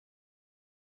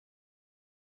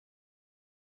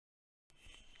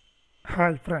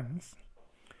Hi friends,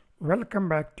 welcome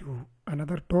back to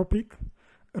another topic,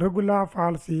 Regula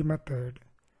Falsi Method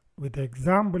with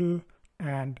example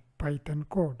and Python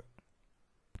code.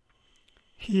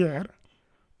 Here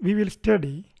we will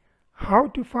study how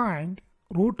to find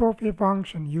root of a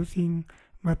function using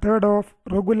method of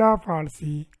Regula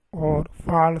Falsi or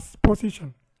false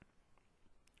position.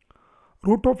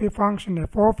 Root of a function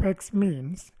f of x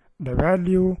means the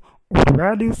value or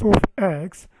values of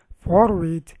x for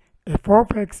which f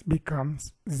of x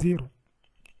becomes 0.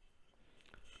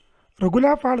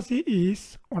 Regula Falsi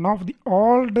is one of the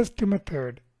oldest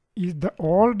method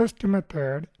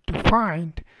to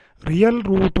find real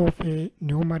root of a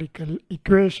numerical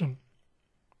equation.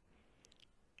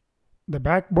 The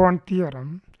backbone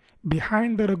theorem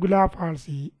behind the Regula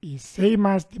Falsi is same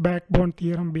as the backbone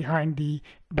theorem behind the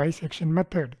bisection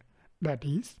method. That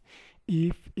is,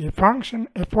 if a function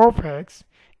f of x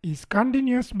is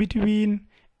continuous between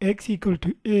x equal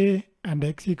to a and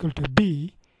x equal to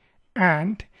b,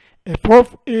 and f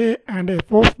of a and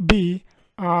f of b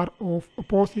are of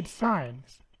opposite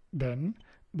signs, then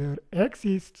there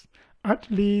exists at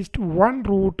least one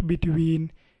root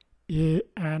between a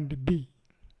and b.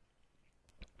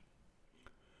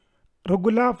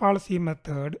 Regula Falsi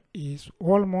method is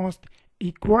almost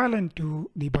equivalent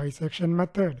to the bisection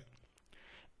method.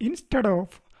 Instead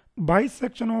of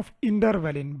bisection of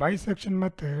interval in bisection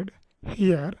method,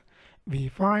 here we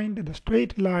find the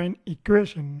straight line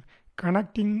equation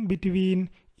connecting between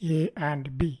a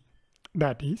and b.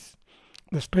 That is,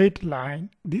 this straight line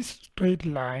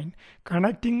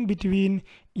connecting between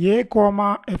a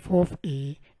comma f of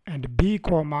a and b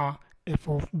comma f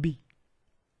of b.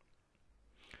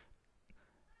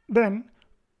 Then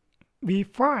we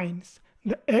find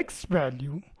the x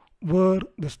value where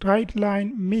the straight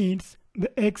line meets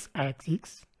the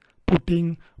x-axis,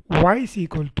 putting y is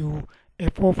equal to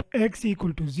f of x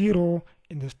equal to 0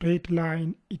 in the straight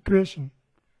line equation.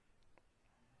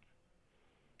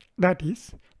 That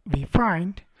is, we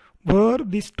find where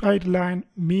this straight line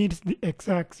meets the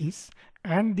x-axis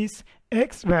and this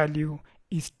x value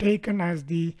is taken as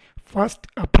the first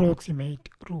approximate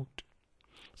root.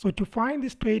 So to find the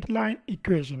straight line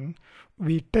equation,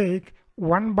 we take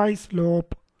 1 by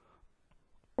slope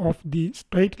of the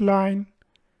straight line.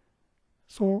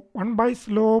 So 1 by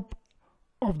slope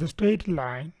of the straight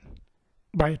line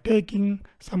by taking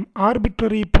some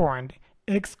arbitrary point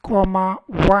x comma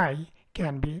y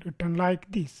can be written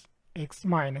like this: x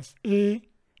minus a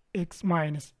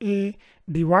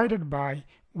divided by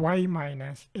y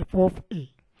minus f of a.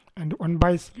 And 1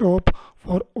 by slope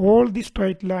for all the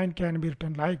straight line can be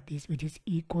written like this, which is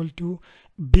equal to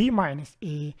b minus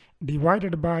a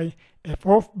divided by f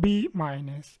of b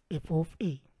minus f of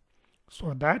a.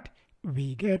 So that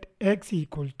we get x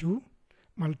equal to,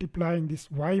 multiplying this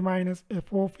y minus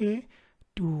f of a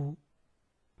to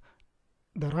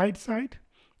the right side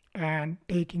and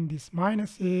taking this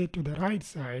minus a to the right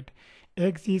side,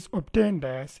 x is obtained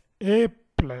as a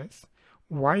plus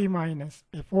y minus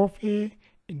f of a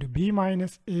into b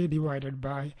minus a divided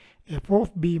by f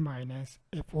of b minus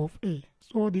f of a.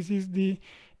 So this is the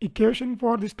equation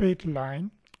for the straight line,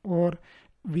 or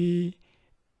we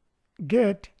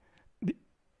get the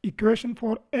equation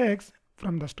for x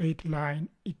from the straight line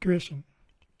equation.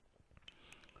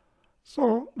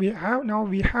 So we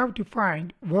have to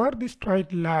find where the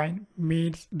straight line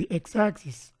meets the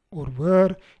x-axis, or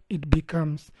where it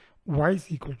becomes y is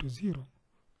equal to 0.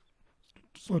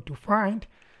 So to find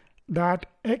that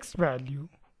x value,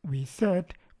 we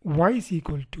set y is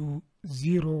equal to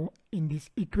 0 in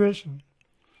this equation.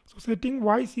 So setting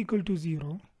y is equal to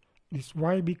 0, this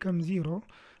y becomes 0.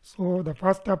 So the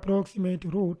first approximate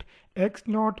root x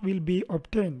naught will be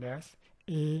obtained as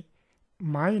a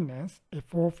minus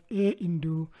f of a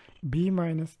into b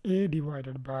minus a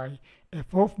divided by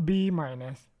f of b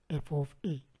minus f of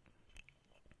a.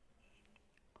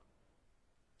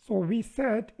 So we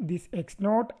set this x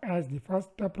naught as the first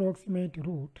approximate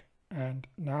root, and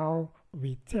now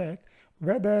we check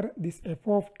whether this f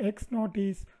of x naught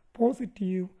is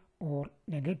positive or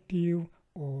negative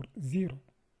or 0.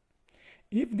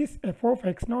 If this f of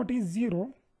x naught is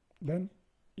 0, then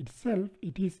it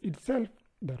is itself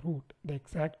the root, the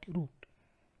exact root.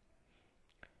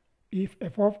 If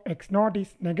f of x naught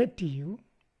is negative,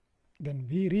 then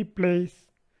we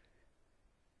replace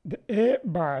the a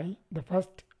by the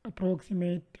first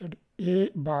approximated a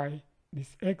by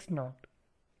this x naught.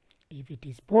 If it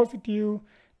is positive,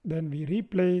 then we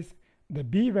replace the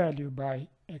b value by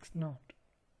x naught.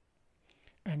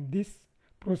 And this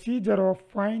procedure of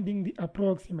finding the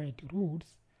approximate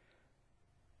roots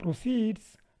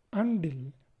proceeds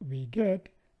until we get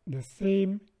the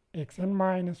same xn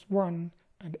minus 1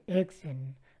 and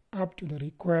xn up to the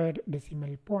required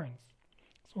decimal points.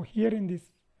 So here in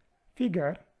this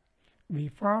figure, we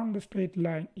found the straight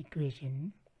line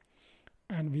equation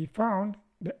and we found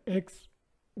the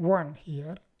x1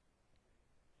 here.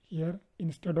 Here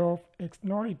instead of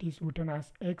x0 it is written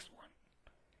as x1.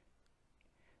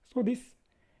 So this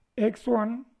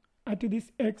x1, at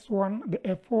this x1, the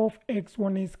f of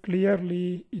x1 is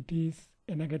clearly it is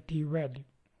a negative value.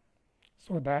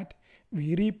 So that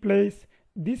we replace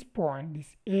this point,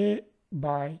 this a,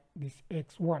 by this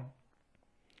x1.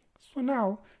 So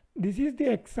now this is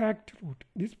the exact root.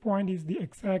 This point is the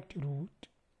exact root.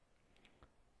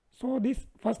 So this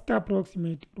first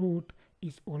approximate root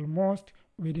is almost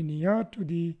very near to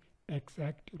the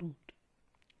exact root.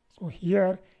 So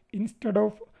here instead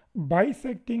of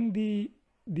bisecting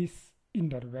this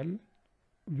interval,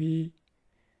 we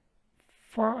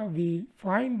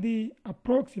find the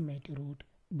approximate root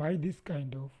by this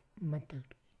kind of method.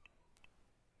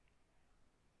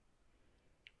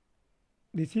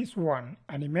 This is one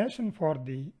animation for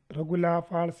the Regula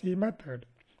Falsi method.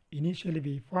 Initially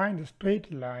we find the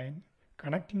straight line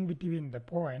connecting between the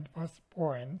first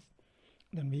points.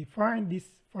 Then we find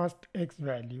this first x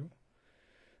value.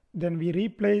 Then we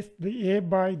replace the a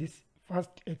by this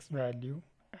first x value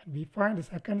and we find the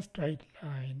second straight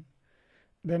line.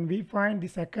 Then we find the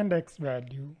second x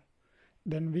value.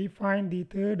 Then we find the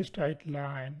third straight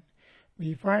line.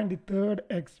 We find the third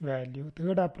x value,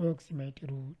 third approximate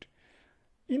root.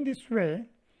 In this way,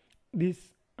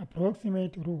 this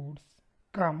approximate roots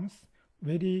comes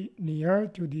very near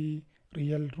to the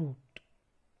real root.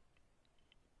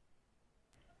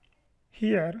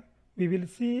 Here we will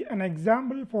see an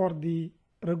example for the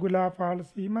Regula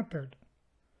Falsi method.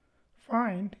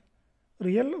 Find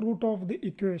real root of the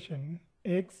equation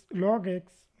x log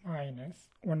x minus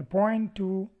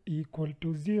 1.2 equal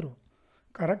to 0,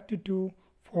 correct to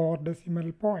 4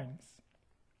 decimal points.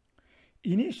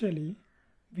 Initially,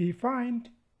 we find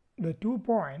the 2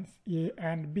 points a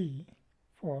and b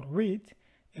for which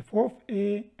f of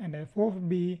a and f of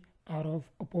b are of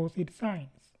opposite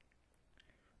signs.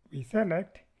 We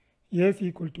select a is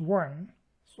equal to 1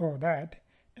 so that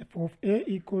f of a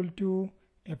equal to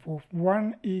f of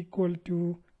 1 equal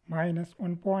to minus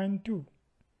 1.2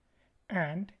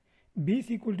 and b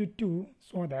is equal to 2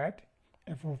 so that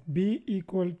f of b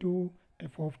equal to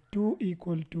f of 2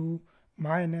 equal to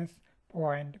minus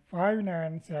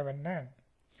 0.5979.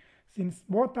 Since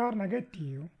both are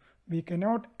negative, we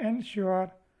cannot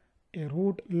ensure a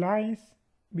root lies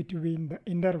between the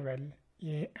interval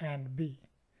a and b,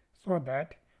 so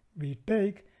that we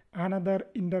take another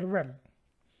interval.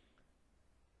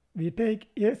 We take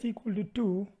a is equal to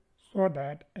 2 so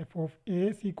that f of a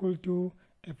is equal to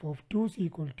f of 2 is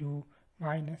equal to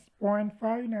minus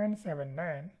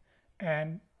 0.5979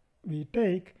 and we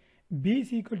take b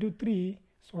is equal to 3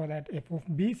 so that f of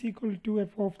b is equal to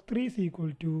f of 3 is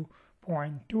equal to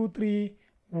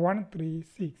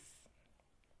 0.23136.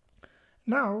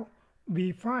 Now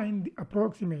we find the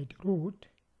approximate root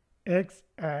x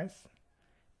as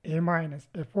a minus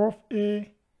f of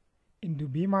a into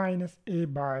b minus a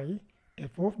by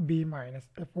f of b minus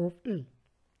f of a.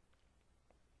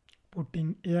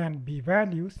 Putting a and b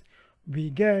values,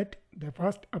 we get the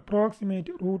first approximate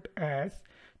root as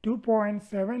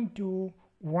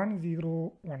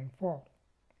 2.721014.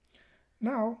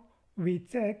 Now we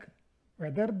check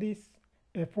whether this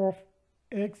f of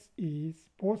x is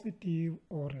positive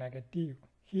or negative.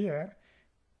 Here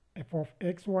f of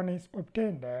x1 is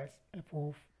obtained as f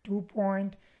of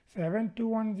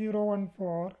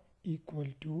 2.721014 equal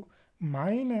to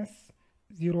minus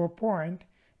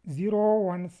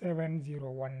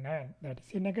 0.017019, that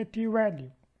is a negative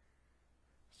value.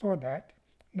 So that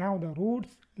now the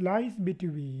roots lies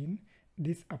between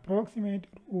this approximate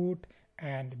root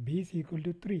and b is equal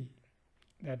to 3.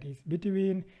 That is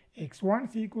between x1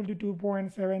 is equal to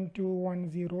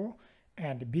 2.7210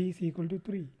 and b is equal to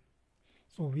 3.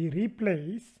 So we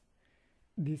replace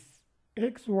this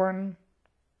x1,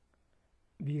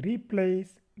 we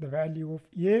replace the value of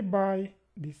a by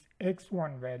this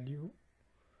x1 value,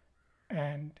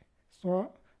 and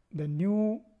so the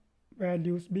new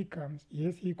values becomes a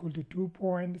is equal to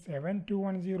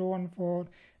 2.721014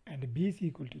 and b is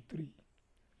equal to 3.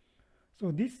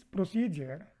 So this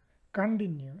procedure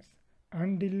continues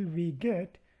until we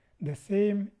get the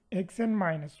same xn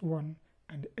minus 1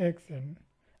 and xn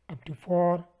up to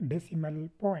 4 decimal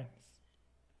points.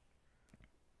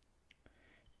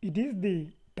 It is the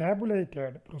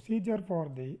tabulated procedure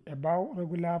for the above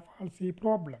Regula Falsi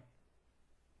problem.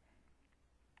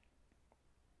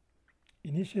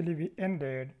 Initially we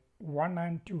entered 1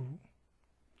 and 2.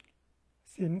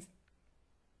 Since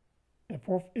f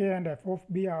of a and f of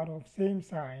b are of same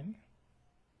sign,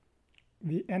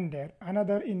 we enter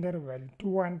another interval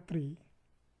 2 and 3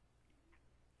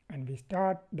 and we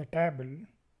start the table.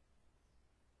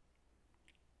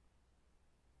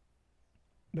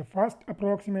 The first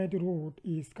approximate root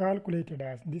is calculated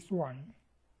as this one.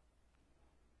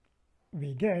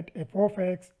 We get f of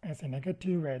x as a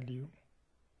negative value.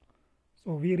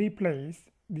 So we replace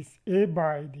this a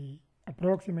by the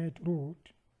approximate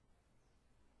root.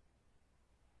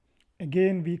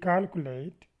 Again we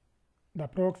calculate the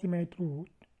approximate root,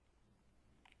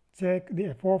 check the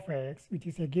f of x, which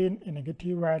is again a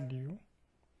negative value.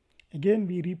 Again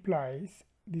we replace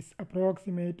this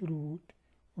approximate root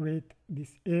with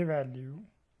this a value.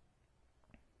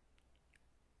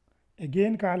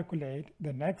 Again calculate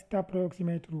the next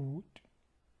approximate root.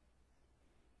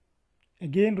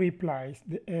 Again replace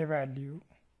the a value.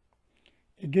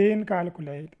 Again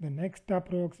calculate the next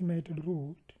approximated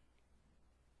root.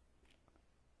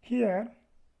 Here,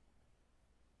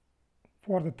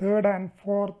 for the third and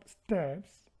fourth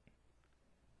steps,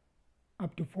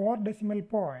 up to 4 decimal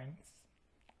points,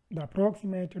 the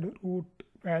approximated root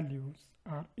values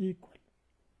are equal.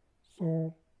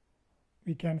 So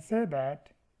we can say that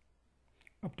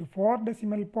up to 4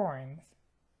 decimal points,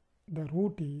 the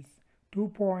root is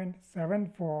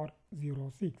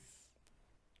 2.7406.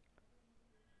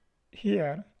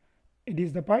 Here, it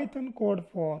is the Python code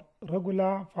for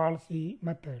Regula Falsi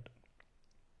method.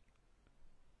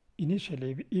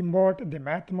 Initially, we import the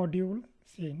math module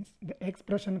since the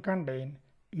expression contains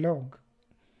log.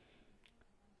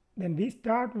 Then we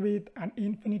start with an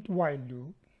infinite while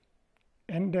loop.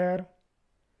 Enter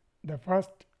the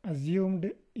first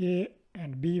assumed a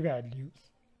and b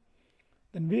values.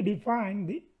 Then we define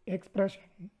the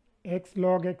expression x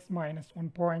log x minus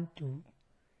 1.2.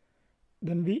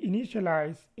 Then we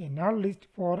initialize a null list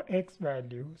for x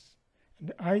values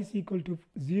and I is equal to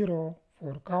 0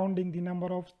 for counting the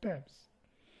number of steps.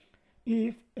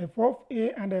 If f of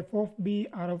a and f of b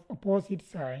are of opposite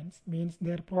signs, means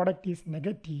their product is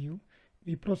negative,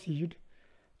 we proceed.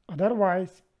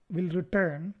 Otherwise, we'll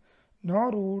return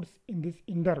no roots in this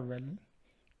interval.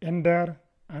 Enter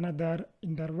another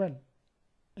interval.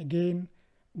 Again,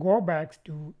 go back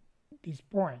to this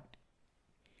point.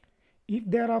 If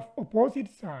they are of opposite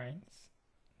signs,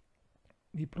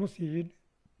 we proceed,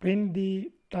 print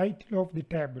the title of the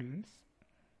tables.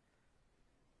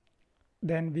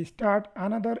 Then we start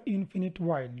another infinite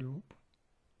while loop.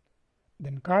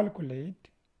 Then calculate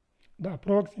the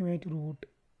approximate root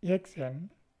xn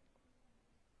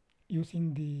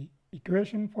using the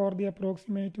equation for the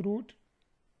approximate root.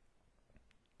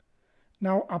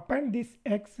 Now append this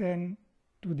xn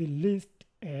to the list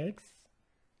x.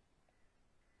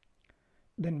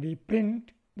 Then we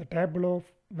print the table of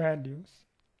values,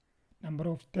 number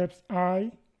of steps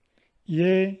I,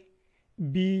 a,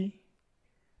 b,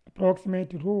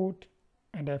 approximate root,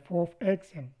 and f of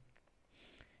xn.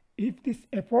 If this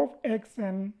f of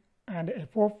xn and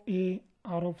f of a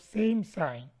are of same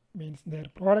sign, means their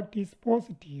product is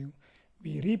positive,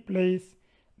 we replace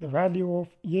the value of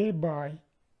a by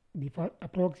the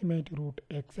approximate root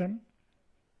xn.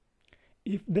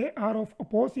 If they are of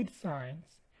opposite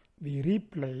signs, we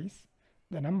replace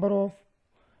the number of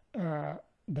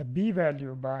the b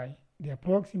value by the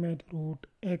approximate root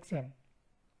xn.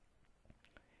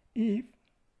 If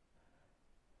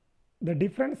the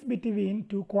difference between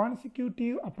two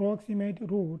consecutive approximate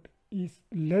root is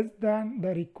less than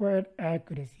the required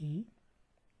accuracy,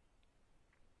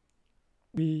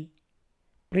 we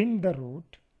print the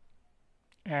root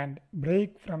and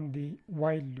break from the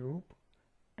while loop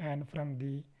and from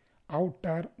the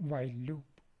outer while loop.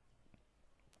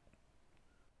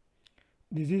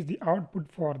 This is the output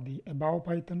for the above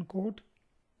Python code.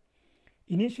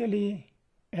 Initially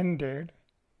entered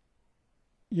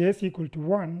a is equal to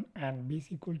 1 and b is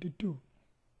equal to 2,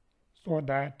 so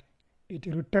that it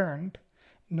returned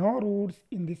no roots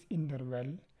in this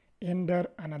interval. Enter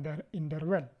another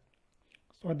interval,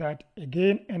 so that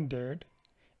again entered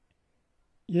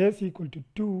a is equal to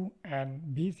 2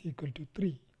 and b is equal to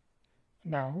 3.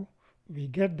 Now we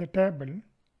get the table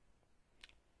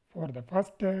for the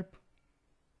first step,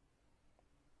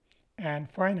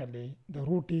 and finally the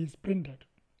root is printed.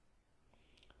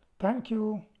 Thank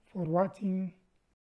you for watching.